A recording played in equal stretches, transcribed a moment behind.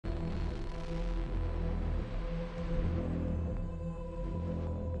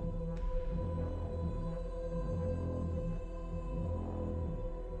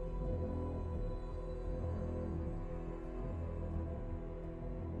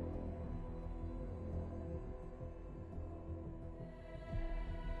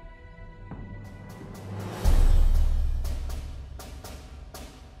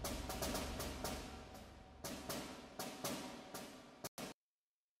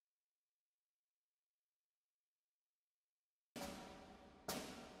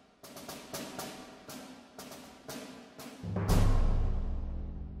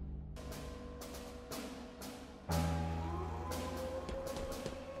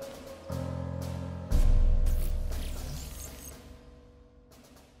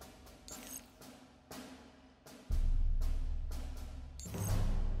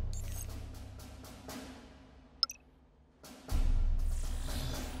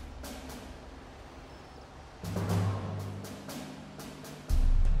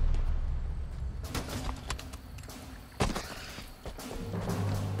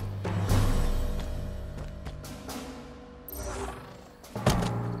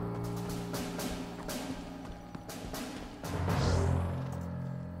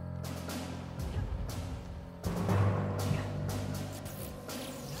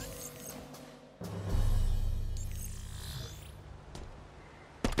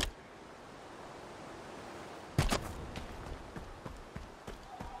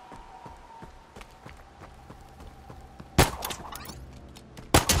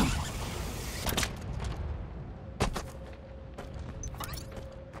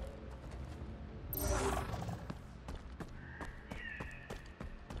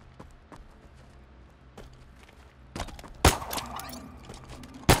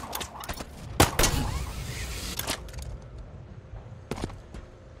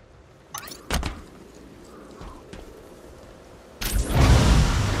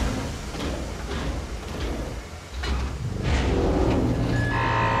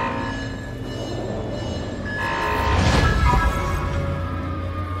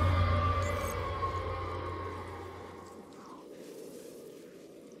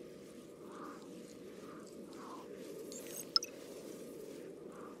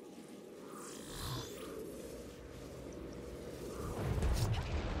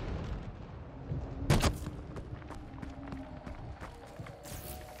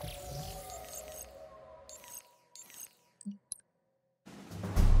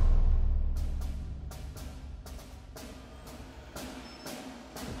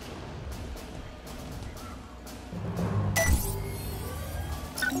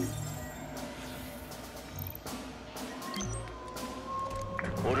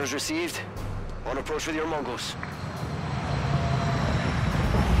Orders received. On approach with your Mongols.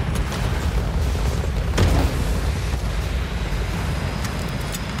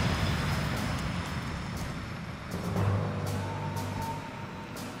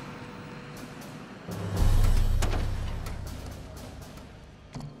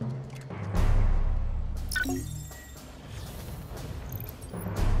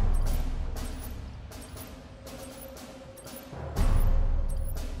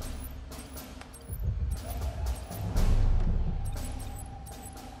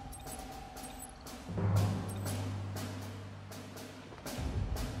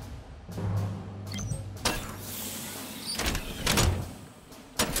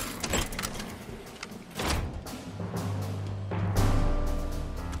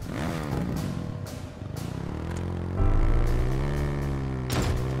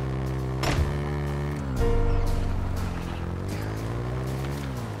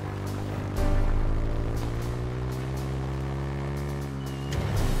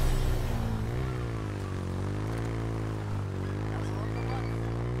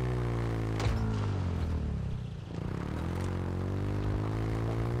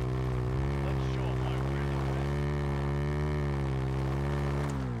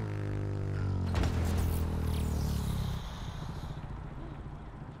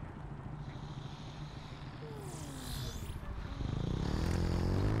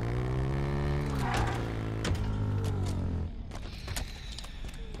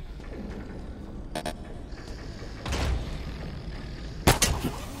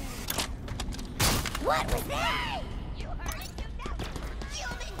 What was that? You heard it, you know.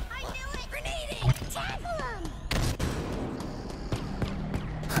 Human, I knew it. Grenading. Tackle him.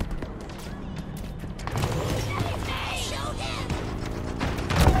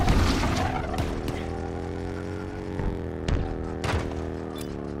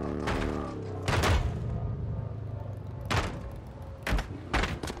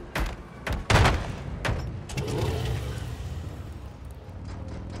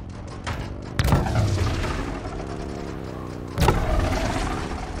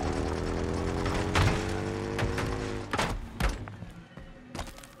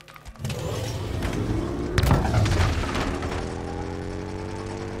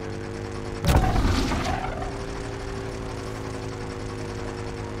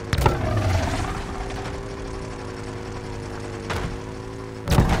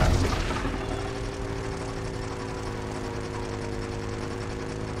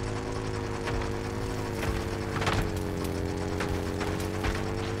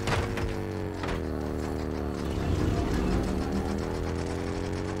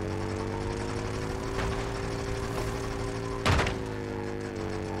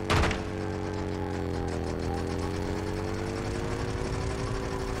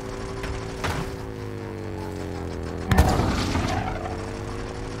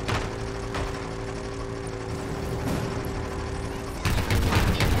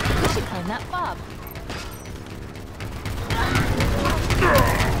 Shoot him. That fob.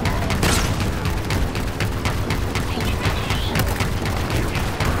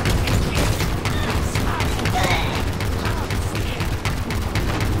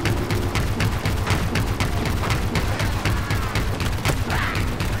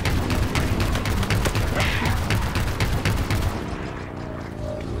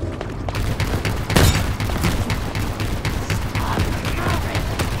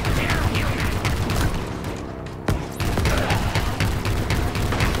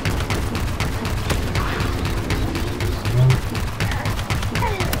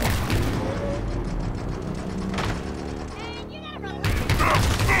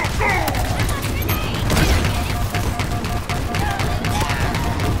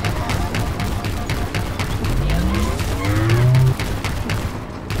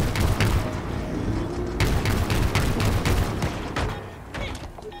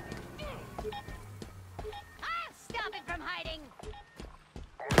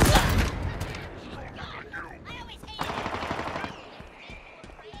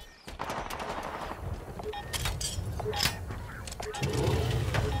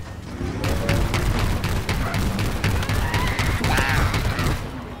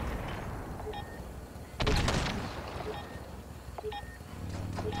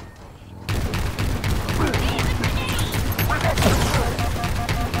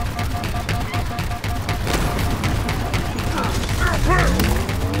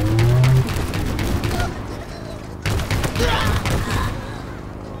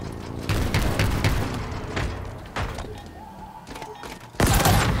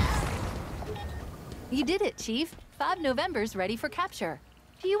 You did it, Chief. 5 November's ready for capture.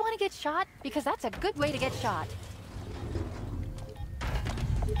 Do you want to get shot? Because that's a good way to get shot.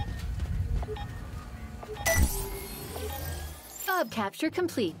 Fob capture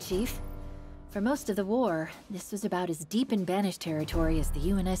complete, Chief. For most of the war, this was about as deep in Banished territory as the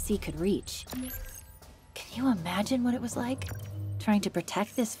UNSC could reach. Can you imagine what it was like? Trying to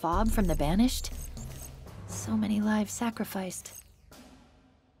protect this fob from the Banished? So many lives sacrificed.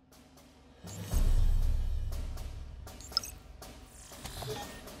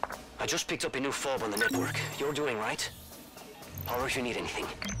 I just picked up a new fob on the network. You're doing right? Holler if you need anything.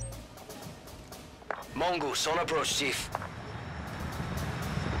 Mongoose on approach, Chief.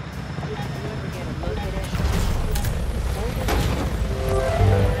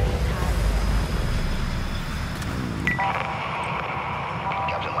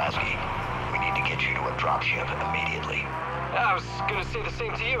 Captain Lasky, we need to get you to a dropship immediately. I was gonna say the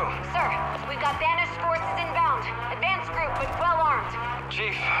same to you. Sir, we've got Banished forces inbound. Advanced group, but well armed.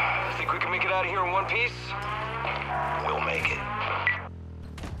 Chief, think we can make it out of here in one piece? We'll make it.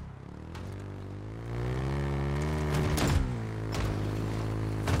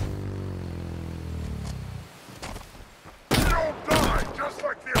 You'll die just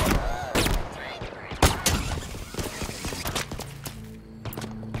like the others!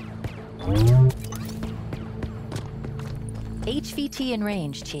 HVT in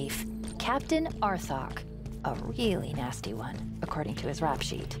range, Chief. Captain Arthok. A really nasty one, according to his rap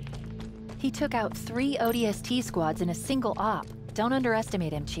sheet. He took out 3 ODST squads in a single op. Don't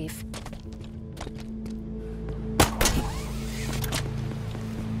underestimate him, Chief.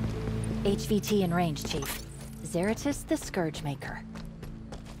 HVT in range, Chief. Zeratus the Scourgemaker.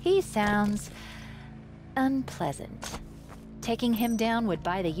 He sounds unpleasant. Taking him down would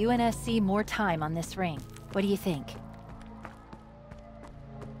buy the UNSC more time on this ring. What do you think?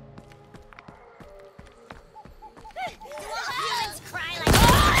 Humans cry like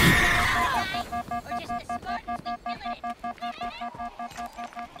that. Or just the Spartans we limited.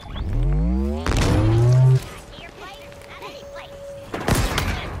 Your place, not any place.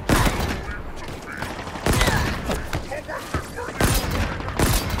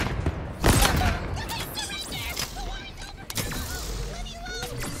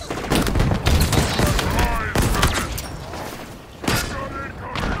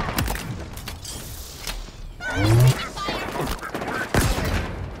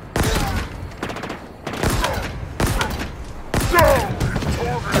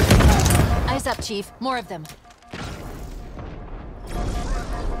 Eyes up, Chief. More of them.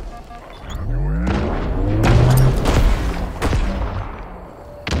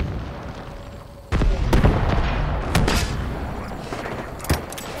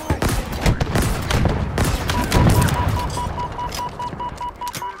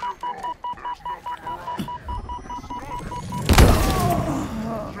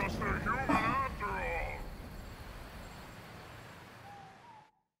 Just a human after all!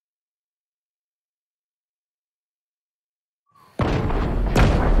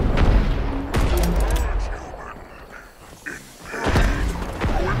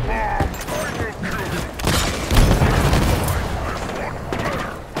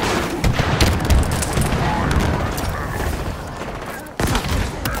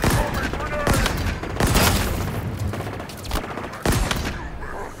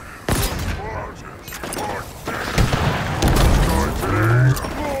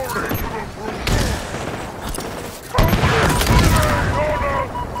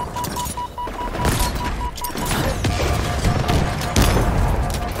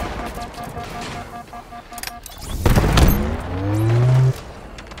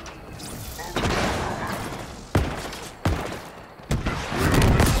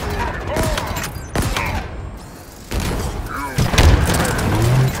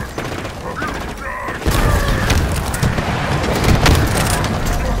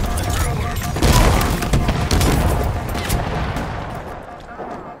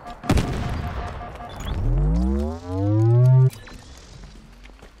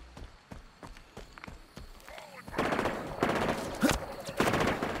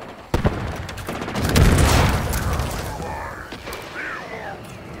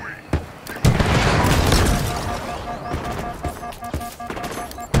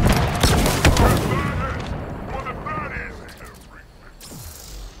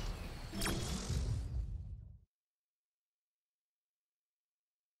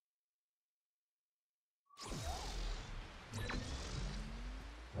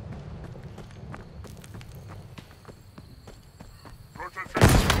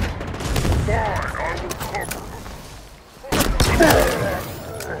 Fine, I will cover.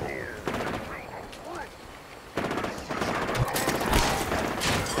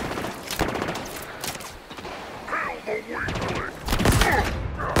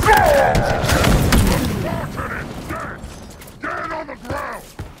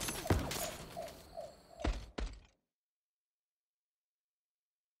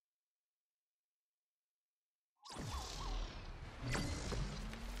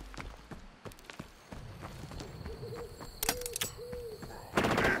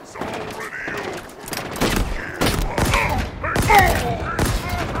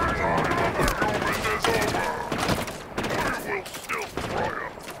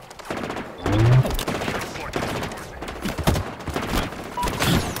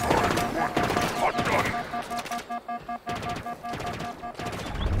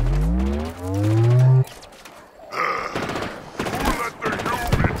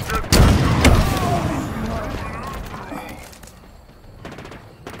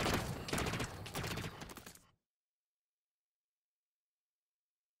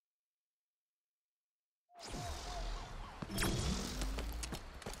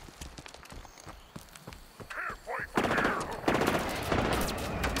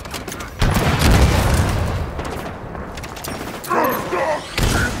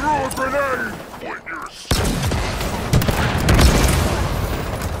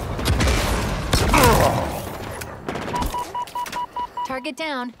 Target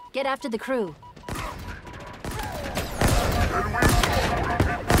down. Get after the crew.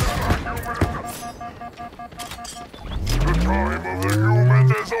 The time of the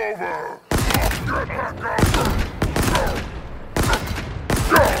humans is over! Get back up!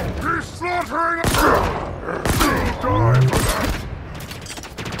 Go! He's slaughtering us! You'll die for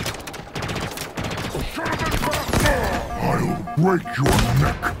that! I'll break your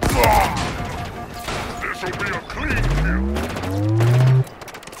neck! This'll be a clean kill!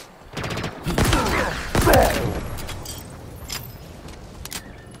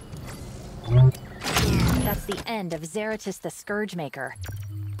 That's the end of Zeratus the Scourgemaker.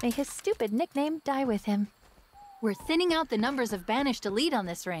 May his stupid nickname die with him. We're thinning out the numbers of Banished Elite on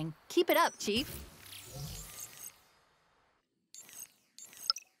this ring. Keep it up, Chief.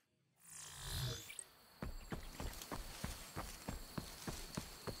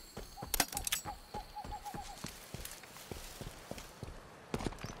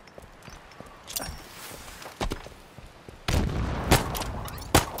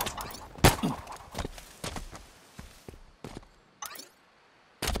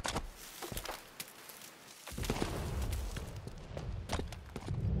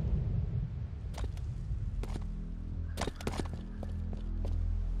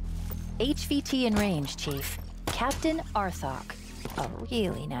 HVT in range, Chief. Captain Arthok. A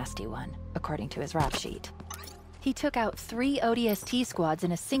really nasty one, according to his rap sheet. He took out 3 ODST squads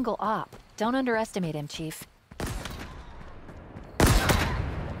in a single op. Don't underestimate him, Chief.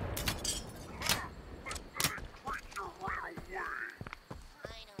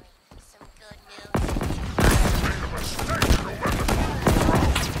 Finally, some good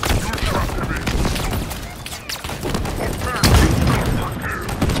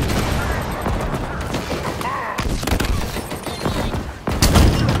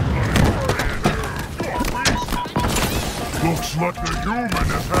Looks like the human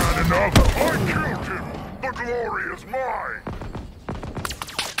has had enough. I killed him! The glory is mine!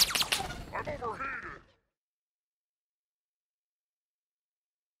 I'm overheated!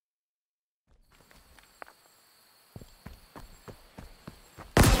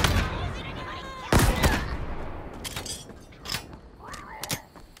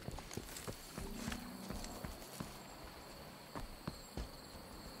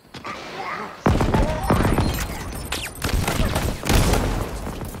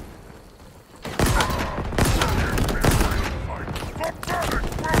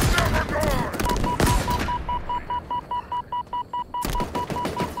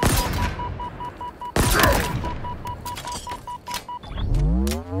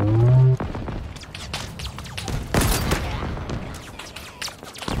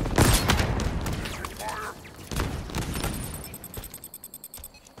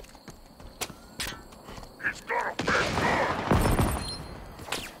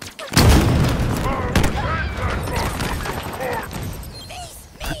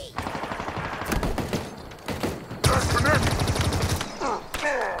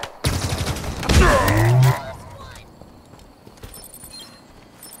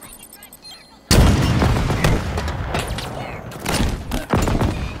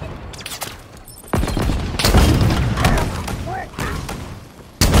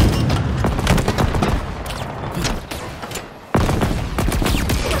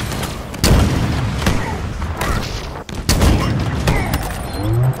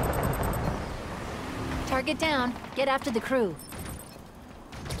 Target down. Get after the crew.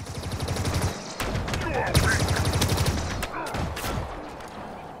 Beg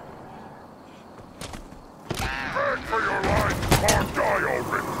for your life, or die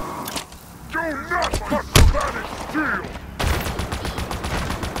already! Do not touch the vanished steel!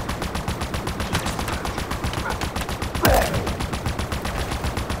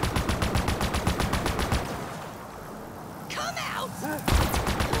 Come out!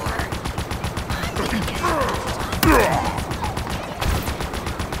 Or I'm gonna get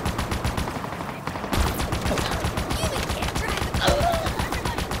Human can't drag the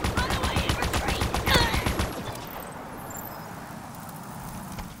Everybody, run away and retreat!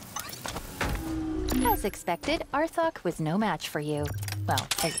 As expected, Arthok was no match for you. Well,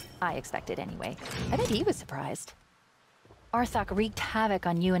 as I expected anyway. I bet he was surprised. Arthok wreaked havoc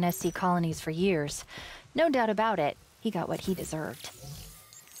on UNSC colonies for years. No doubt about it, he got what he deserved.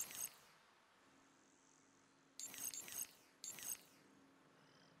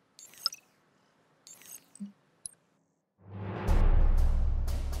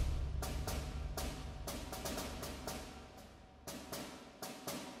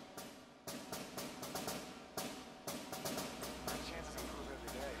 Chances improve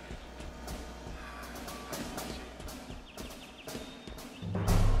every day.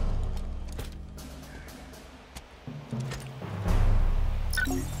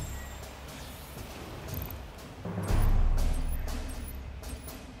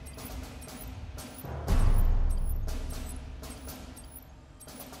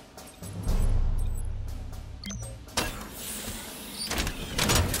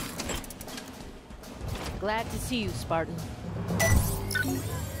 Glad to see you, Spartan.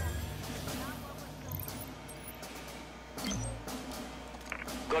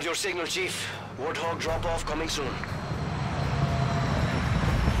 Got your signal, Chief. Warthog drop-off coming soon.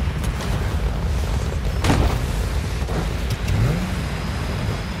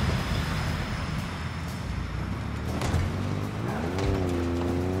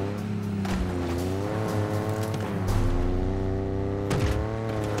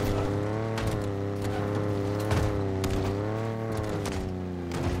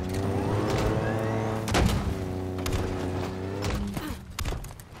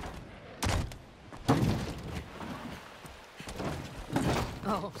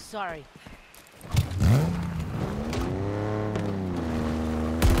 Oh, sorry.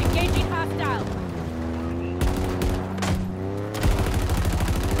 Engaging hostile.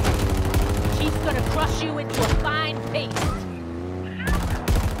 She's gonna crush you into a fine paste.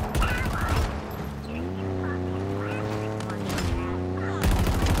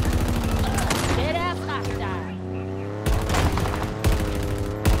 Dead-ass hostile.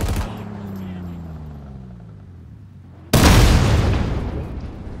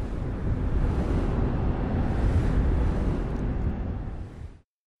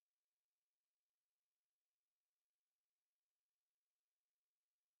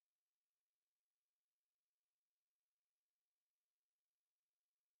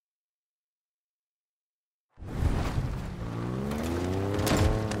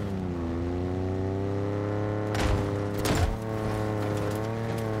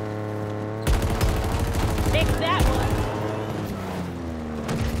 Take that one!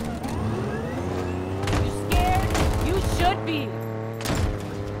 You scared? You should be!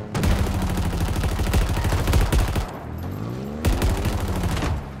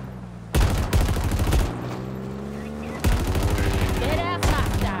 Dead-ass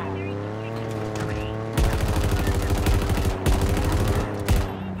hostile.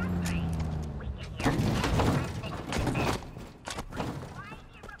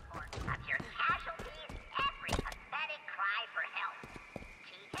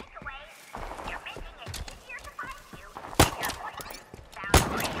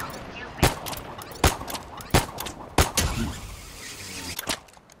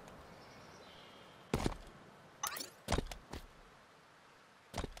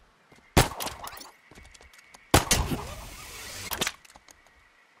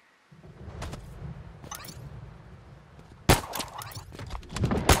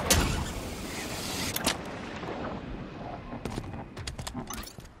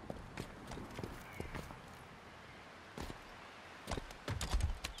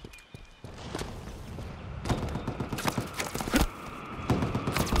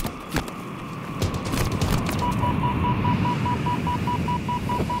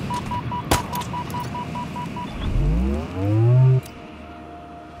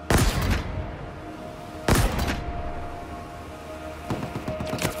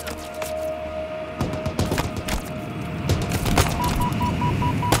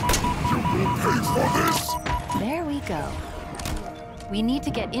 There we go. We need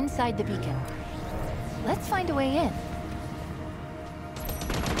to get inside the beacon. Let's find a way in.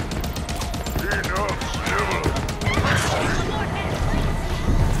 Enough, Silver!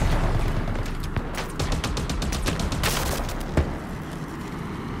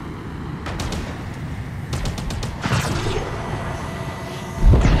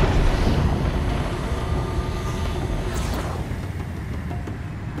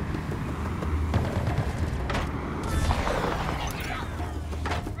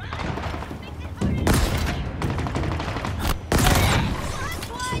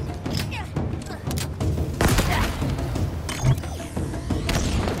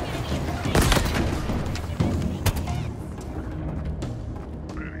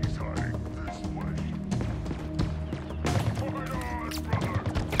 Benny's hiding this way. Fight on, brother!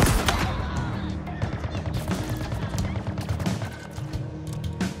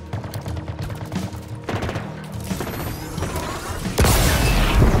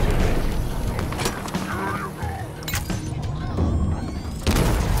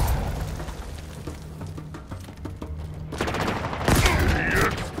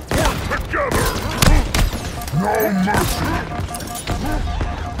 Idiots! Work together! No mercy!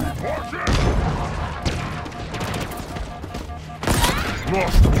 Watch it!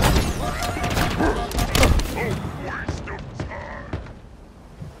 Lost one! A waste of time!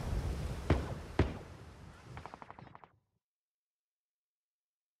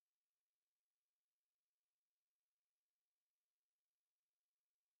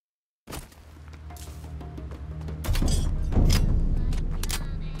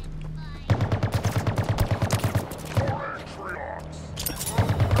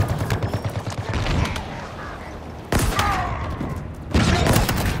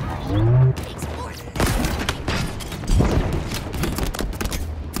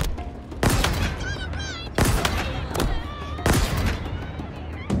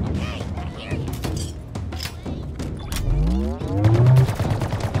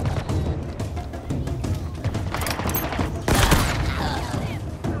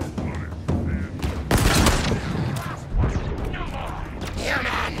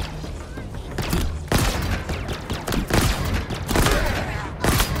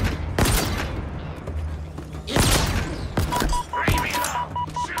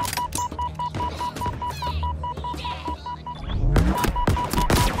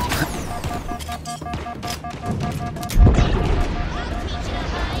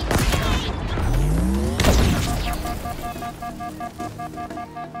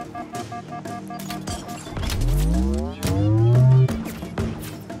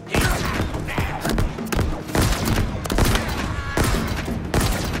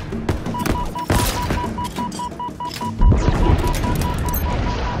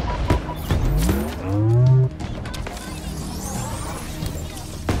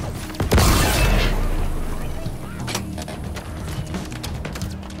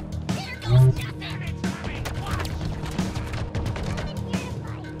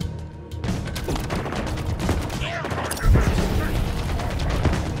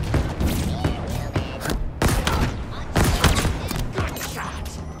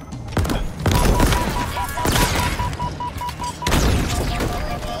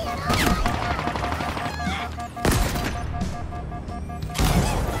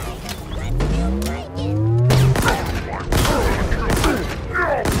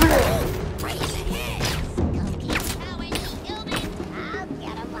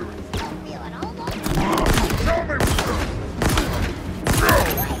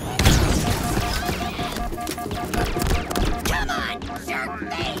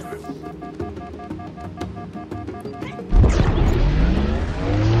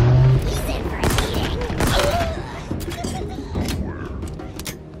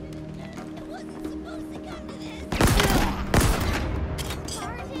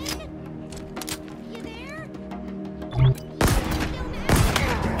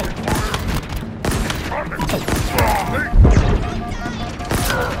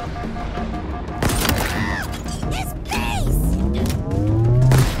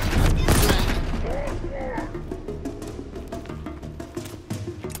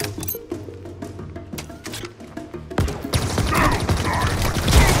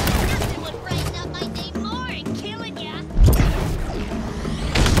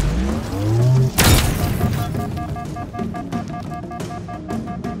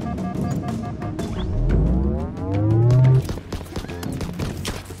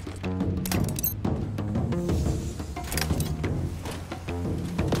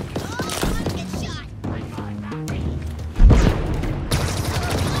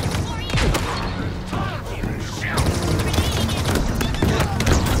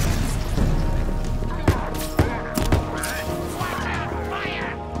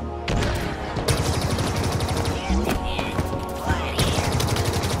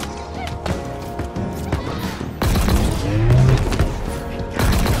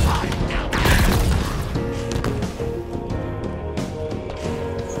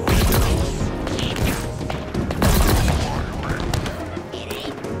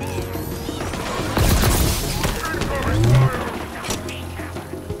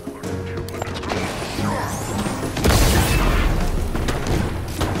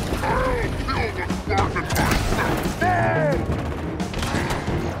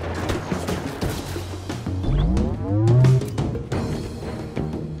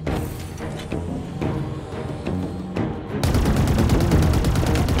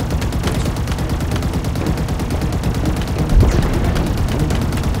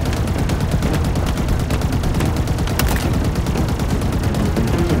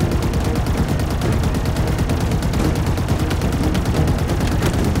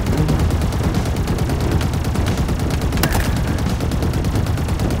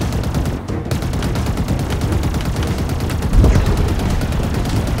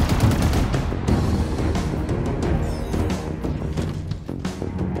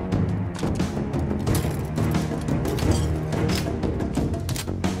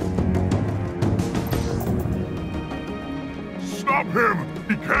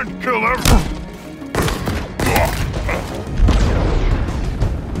 He can't kill everyone!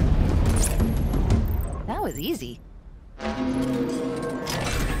 That was easy.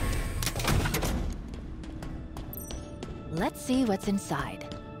 Let's see what's inside.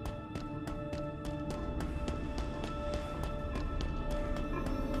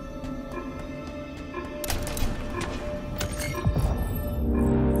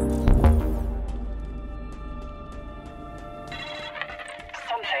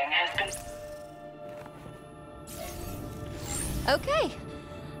 Okay,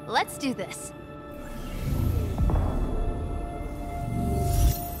 let's do this.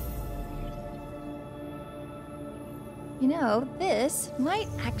 You know, this might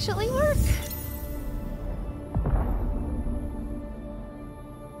actually work.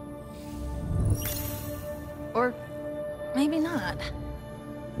 Or maybe not.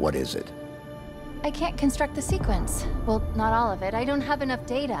 What is it? I can't construct the sequence. Well, not all of it. I don't have enough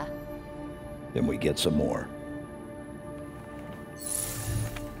data. Then we get some more.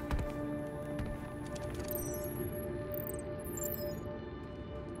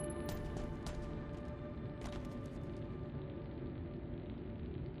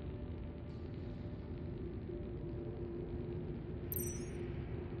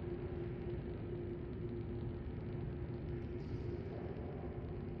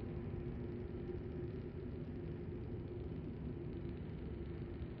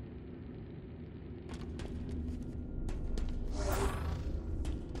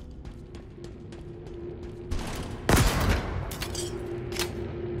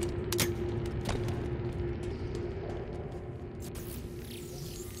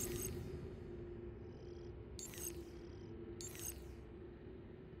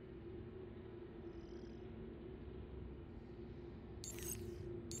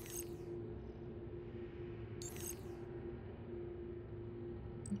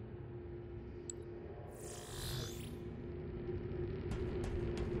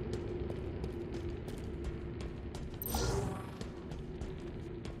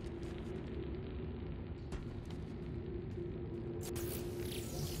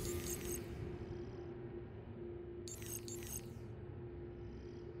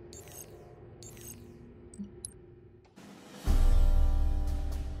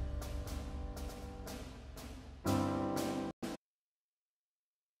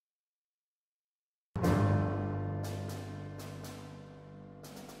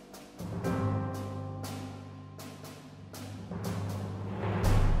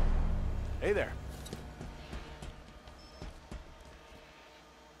 Hey there.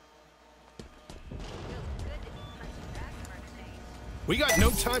 We got no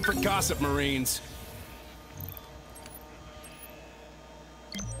time for gossip, Marines.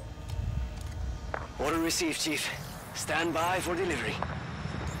 Order received, Chief. Stand by for delivery.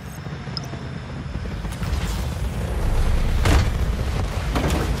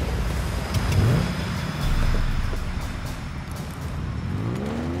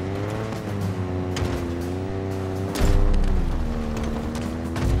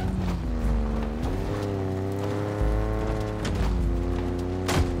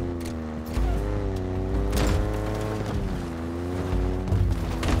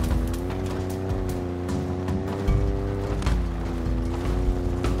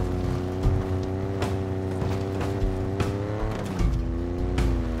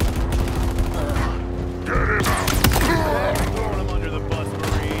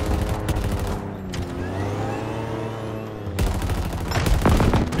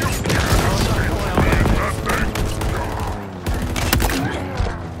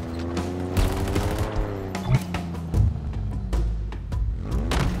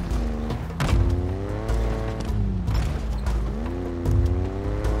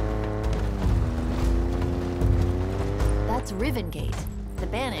 Riven Gate. The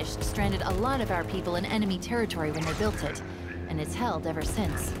Banished stranded a lot of our people in enemy territory when they built it, and it's held ever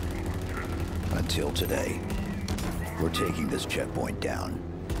since. Until today. We're taking this checkpoint down.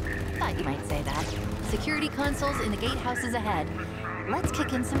 Thought you might say that. Security consoles in the gatehouses ahead. Let's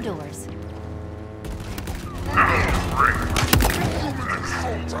kick in some doors.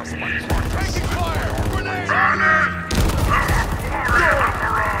 Taking fire! Grenade!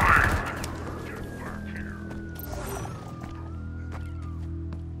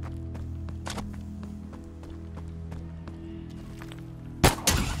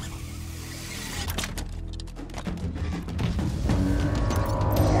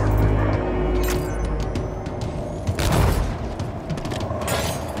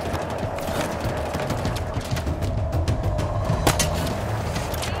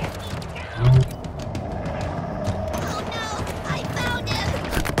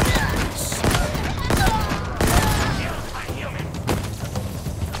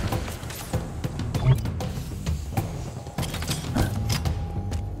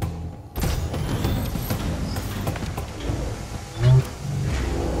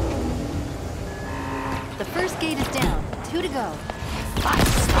 The first gate is down. 2 to go.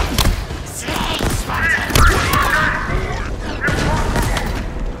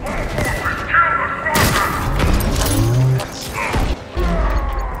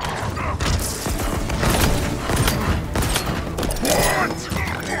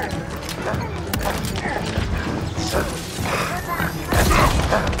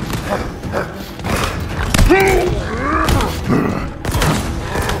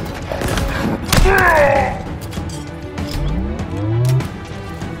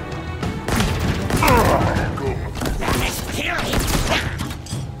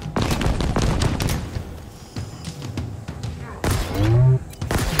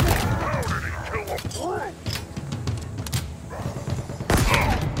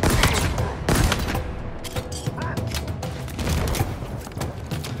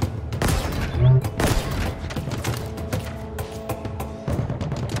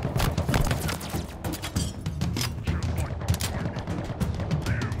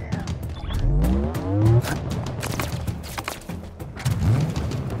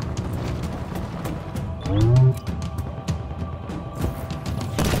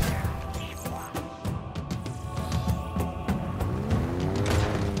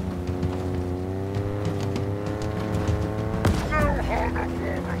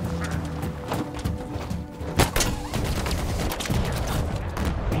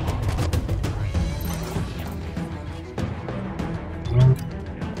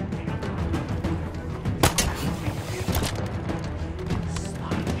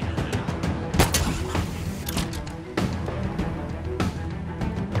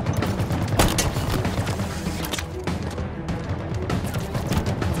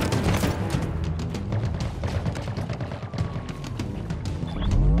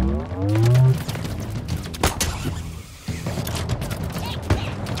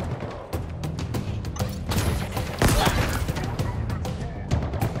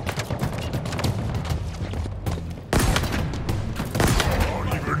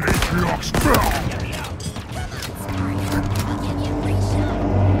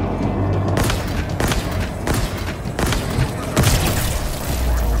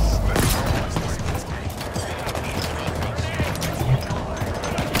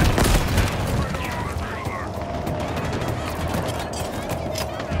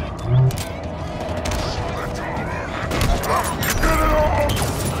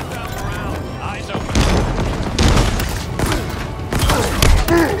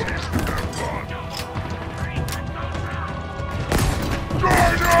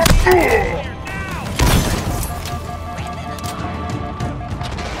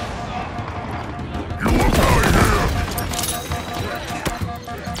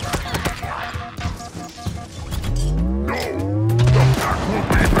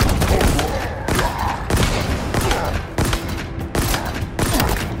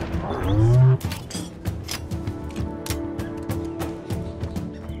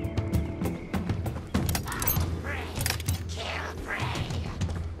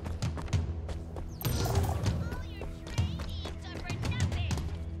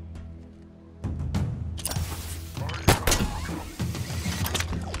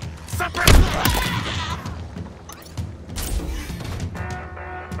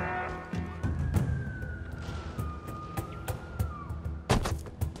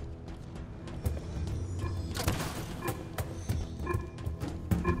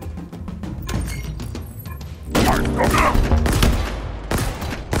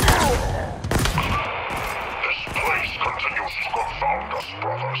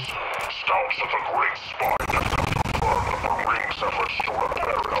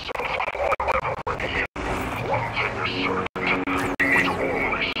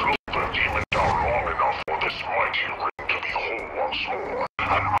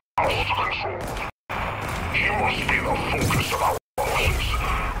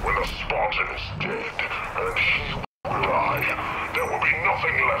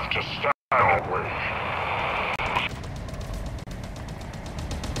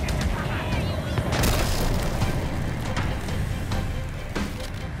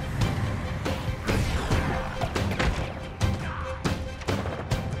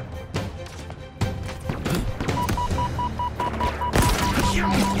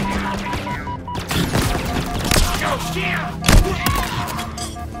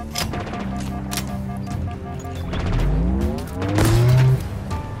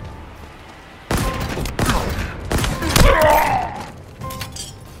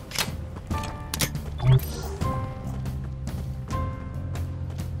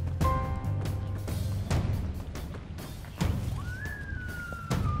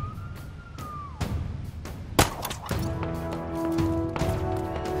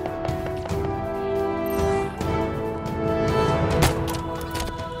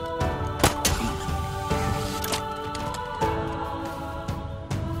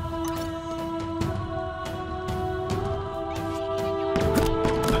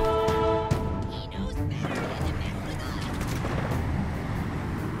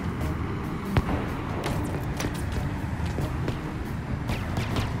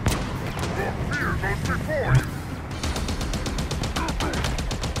 goes before you.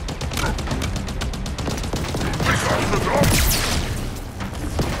 That's enough.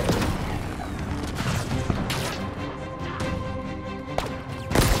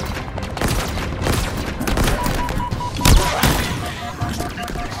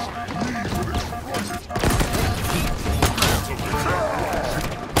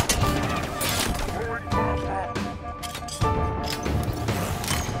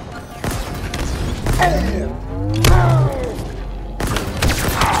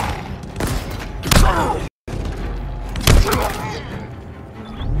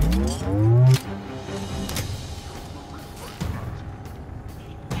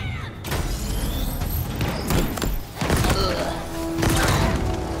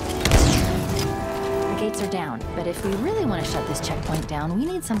 But if we really want to shut this checkpoint down, we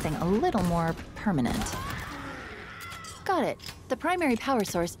need something a little more permanent. Got it. The primary power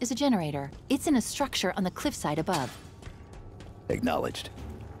source is a generator. It's in a structure on the cliffside above. Acknowledged.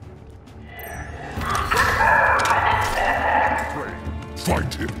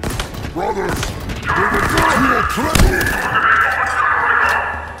 Fight him. Brothers, we will triple!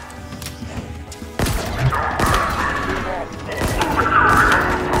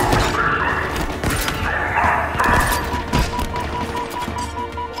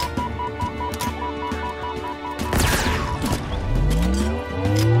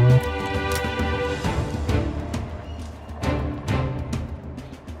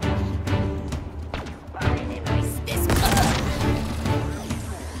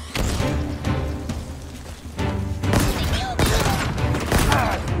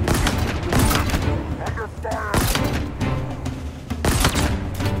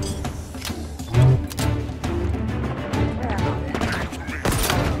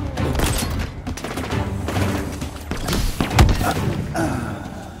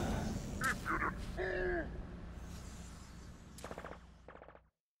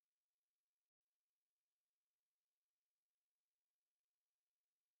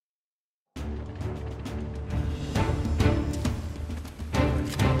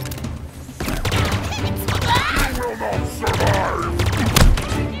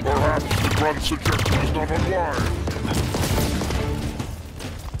 Run's suggestion is not unwise.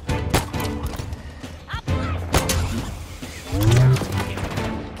 I'll go around.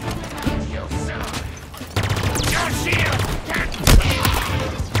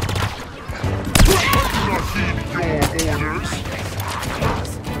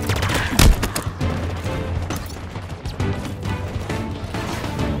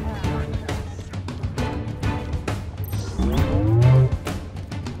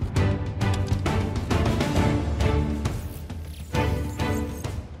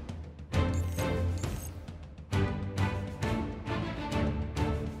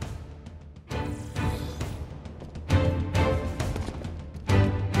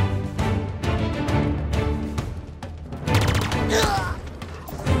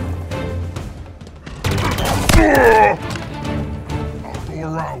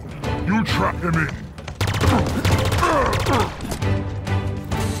 You trap him in.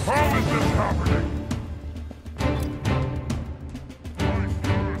 How is this happening?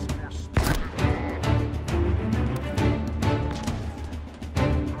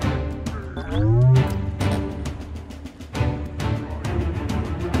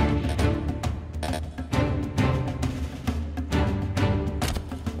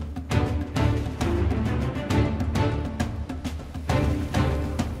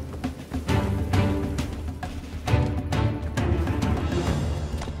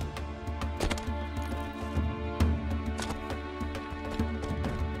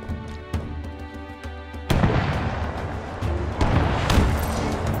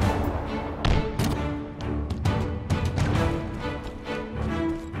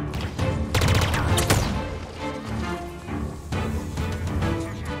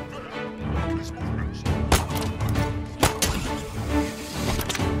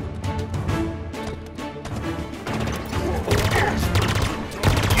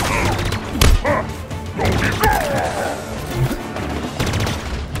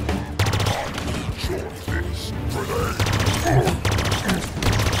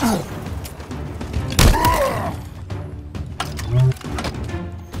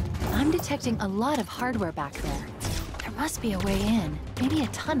 I'm detecting a lot of hardware back there. There must be a way in. Maybe a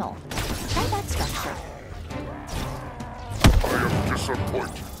tunnel. Try that structure. I am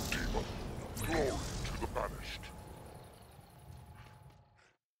disappointed, demon. Glory to the banished.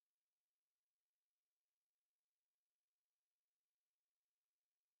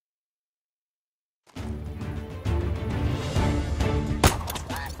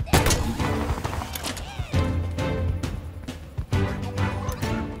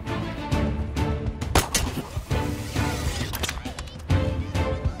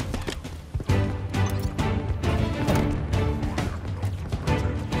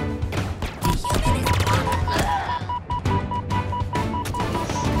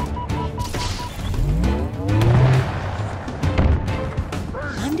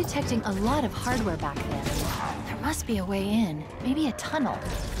 using a lot of hardware back then. There must be a way in, maybe a tunnel.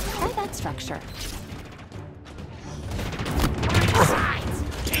 Try that structure.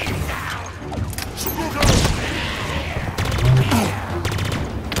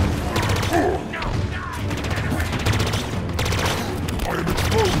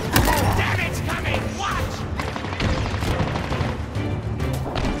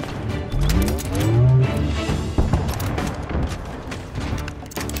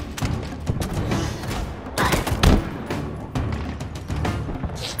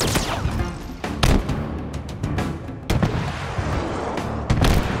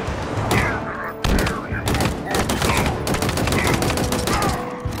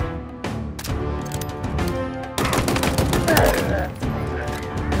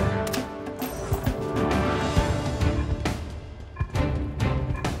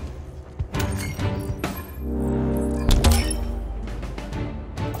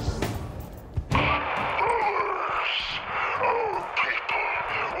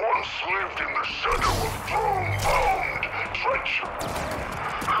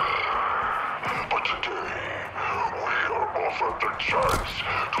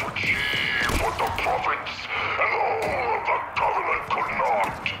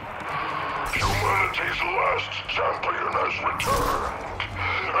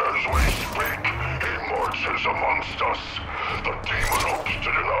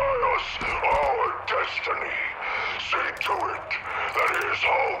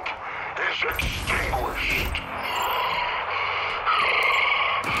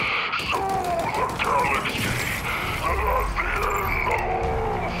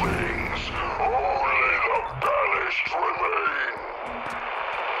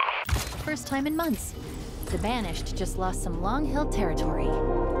 First time in months. The Banished just lost some long-held territory.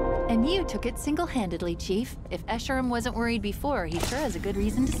 And you took it single-handedly, Chief. If Escharum wasn't worried before, he sure has a good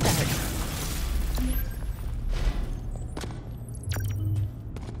reason to start.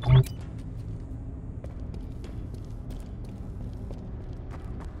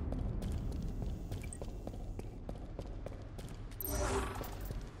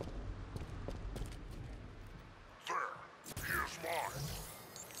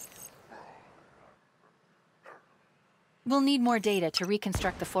 We'll need more data to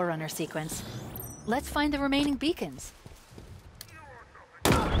reconstruct the Forerunner sequence. Let's find the remaining beacons.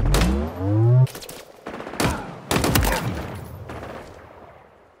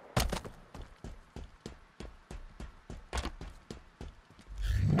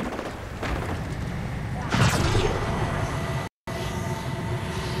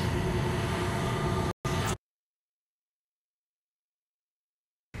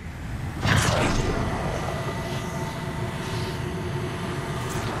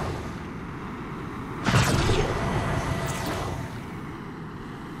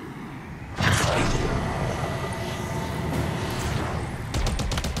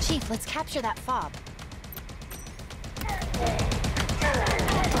 Chief, let's capture that fob.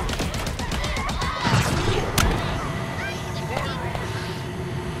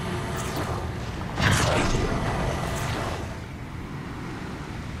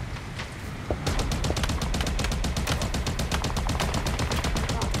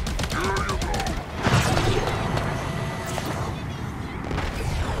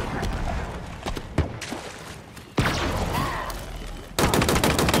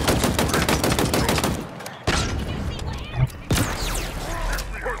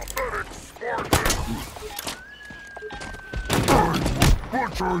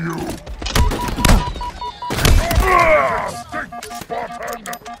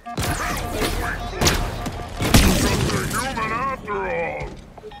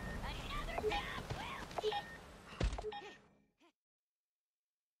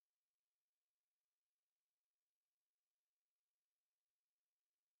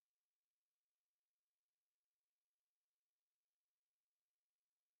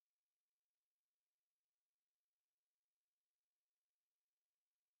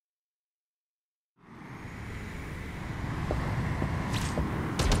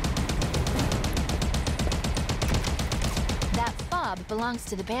 Belongs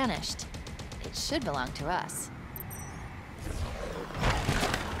to the Banished. It should belong to us.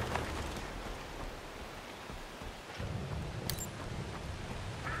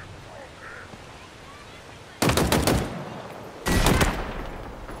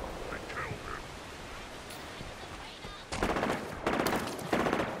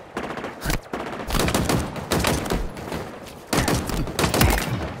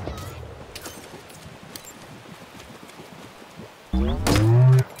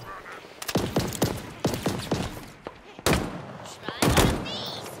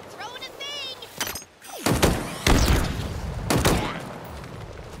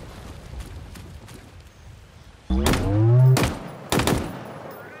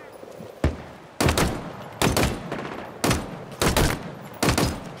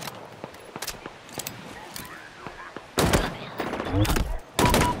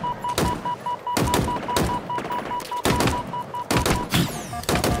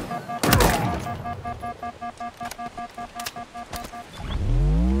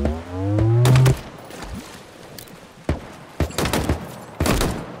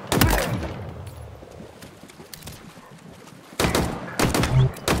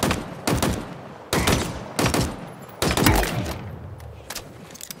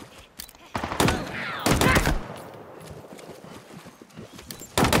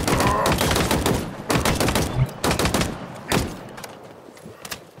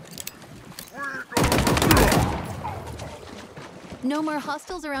 No more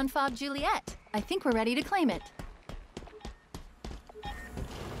hostiles around Fob Juliet. I think we're ready to claim it.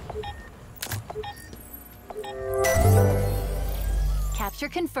 Capture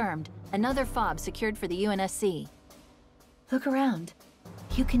confirmed. Another fob secured for the UNSC. Look around.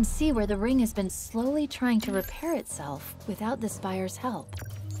 You can see where the ring has been slowly trying to repair itself without the Spire's help.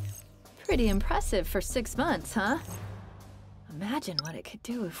 Pretty impressive for 6 months, huh? Imagine what it could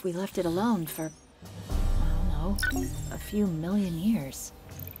do if we left it alone for, I don't know, a few million years.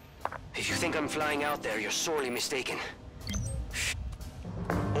 If you think I'm flying out there, you're sorely mistaken.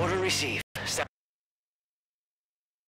 Order received.